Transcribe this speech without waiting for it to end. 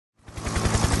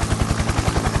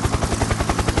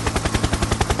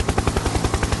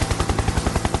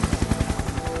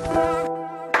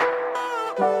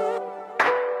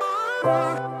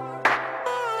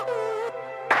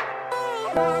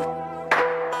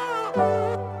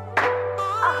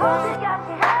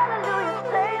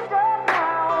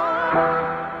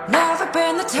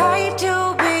type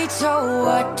to be told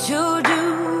what to do.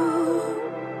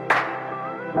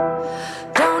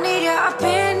 Don't need your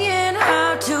opinion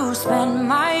how to spend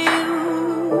my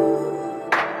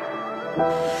youth.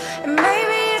 And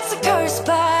maybe it's a curse,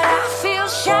 but I feel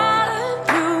shattered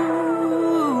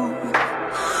through.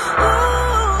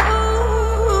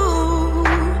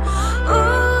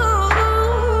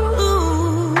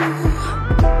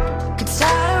 Could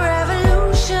start a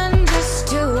revolution just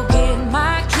to get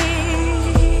my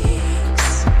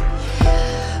kicks.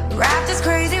 Wrap this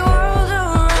crazy world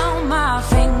around my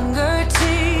fingertips.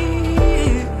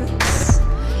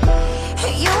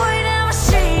 You ain't never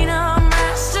seen a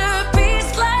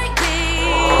masterpiece like this.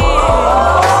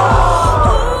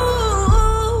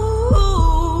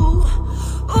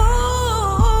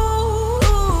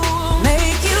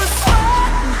 Make you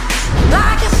sweat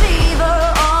like a fever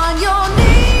on your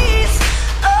knees,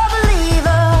 a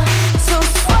believer. So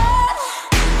sweat,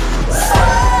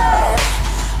 sweat.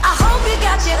 I hope you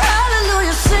got your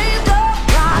hallelujah saved up,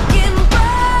 rocking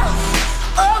breath.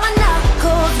 Oh, my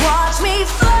knuckles watch me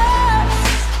flirt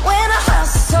when I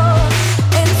hustle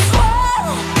and sweat,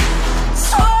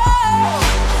 sweat.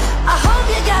 I hope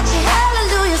you got your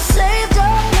hallelujah saved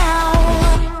up now.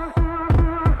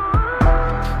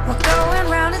 We're going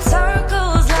round in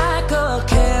circles like a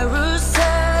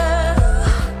carousel.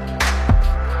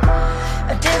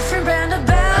 A different brand of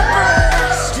bad, but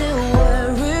I still wear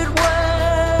it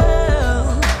well.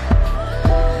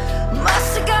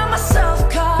 Must have got myself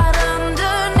caught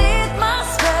underneath my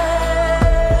spell.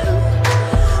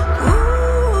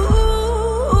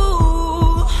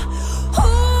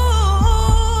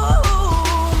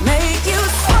 Make you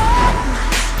sweat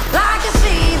like a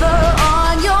fever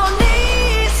on your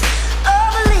knees, a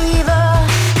believer.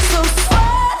 So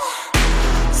sweat,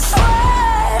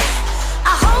 sweat.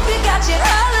 I hope you got your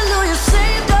hallelujah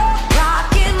saved up,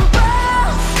 rocking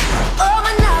breath. Oh,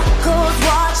 my knuckles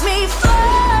watch me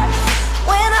flirt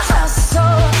when I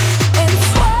hustle and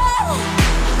sweat,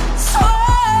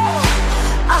 sweat.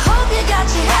 I hope you got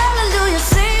your hallelujah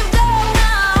saved up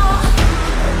now.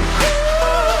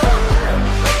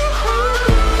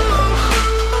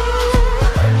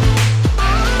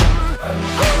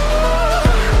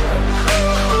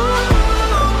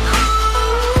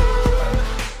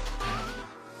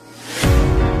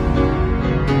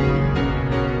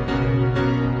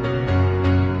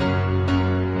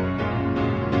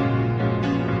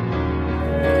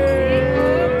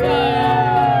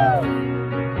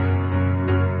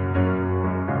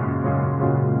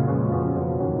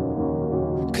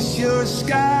 Cause you're a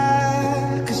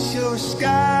sky, cause you're a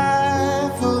sky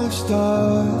full of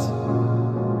stars.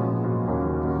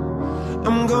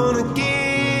 I'm gonna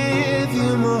give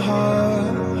you my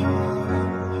heart.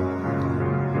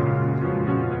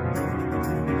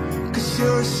 Cause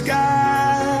you're a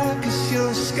sky, cause you're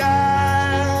a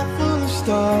sky full of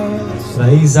stars.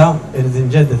 رايزا irrid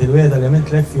inġeddet il-wieda li għamilt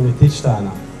lek fi mittiċ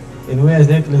tagħna.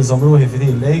 Il-wiedek li nżomruhi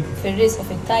fidin lejk fil-rizq u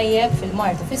fit-tajjeb,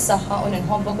 fil-mart u fis-saħħa u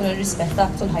ninħobbok u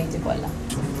nirrispettak tul ħajti kollha.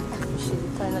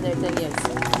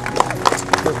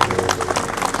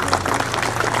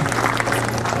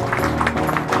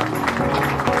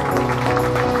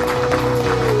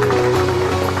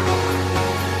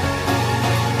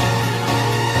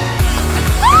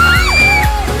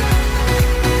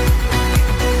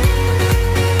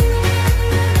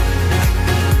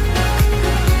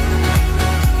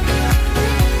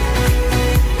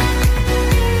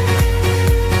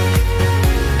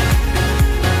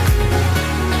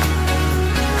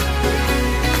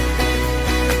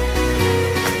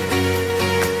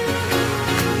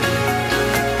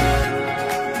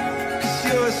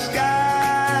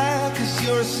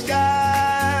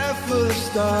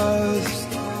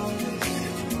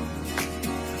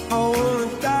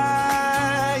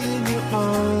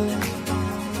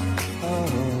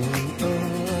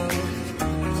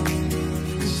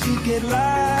 Get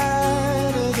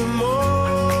lighter the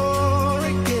more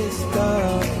it gets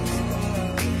dark.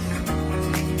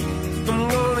 I'm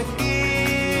gonna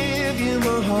give you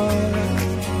my heart.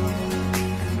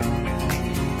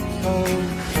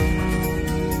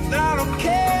 I don't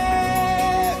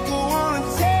care, go on and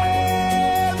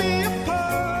tear me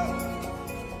apart.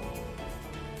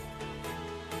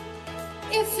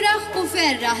 Ifraħ u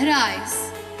ferraħ Rajs.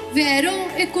 Veru,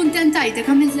 ikkuntentajtek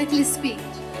għamiltlek l-speech.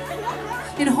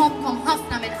 Inħobbkom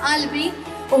ħafna minn qalbi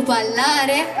u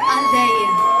ballare għal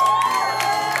dejjem.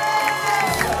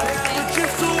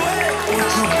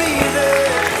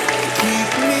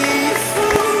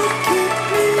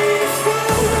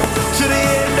 To the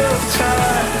end of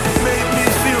time, make me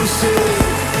feel safe.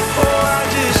 Oh, I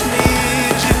just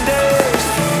need your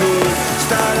destiny.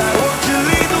 Starlight, won't you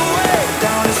lead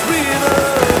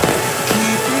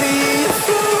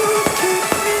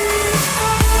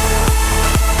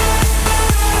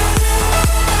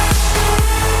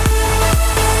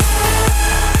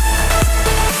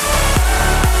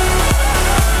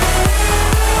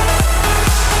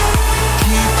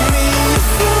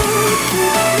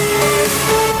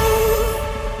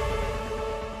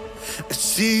I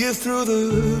see you through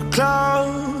the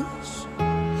clouds.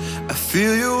 I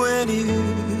feel you when it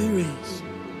rains.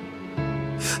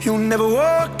 You'll never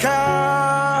walk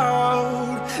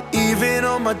out, even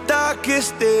on my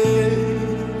darkest days.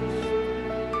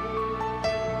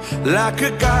 Like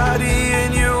a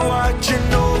guardian, you're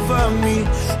watching over me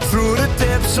through the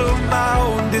depths of my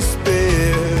own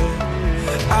despair.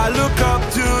 I look up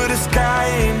to the sky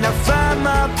and I find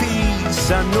my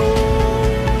peace. I know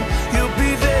you'll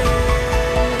be there.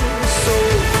 So,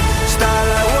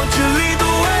 Starlight, won't you lead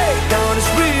the way down this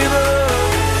river?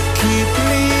 Keep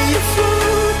me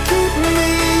afloat, keep me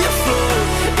afloat.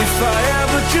 If I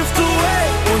ever drift away,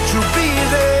 won't you be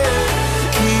there?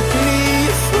 Keep me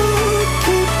afloat,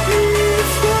 keep me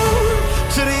afloat.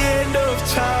 To the end of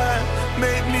time,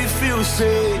 make me feel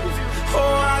safe.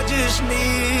 Oh, I just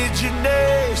need you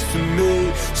next to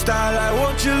me. Starlight,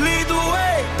 won't you lead the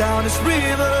way down this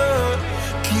river?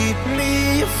 Keep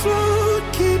me afloat.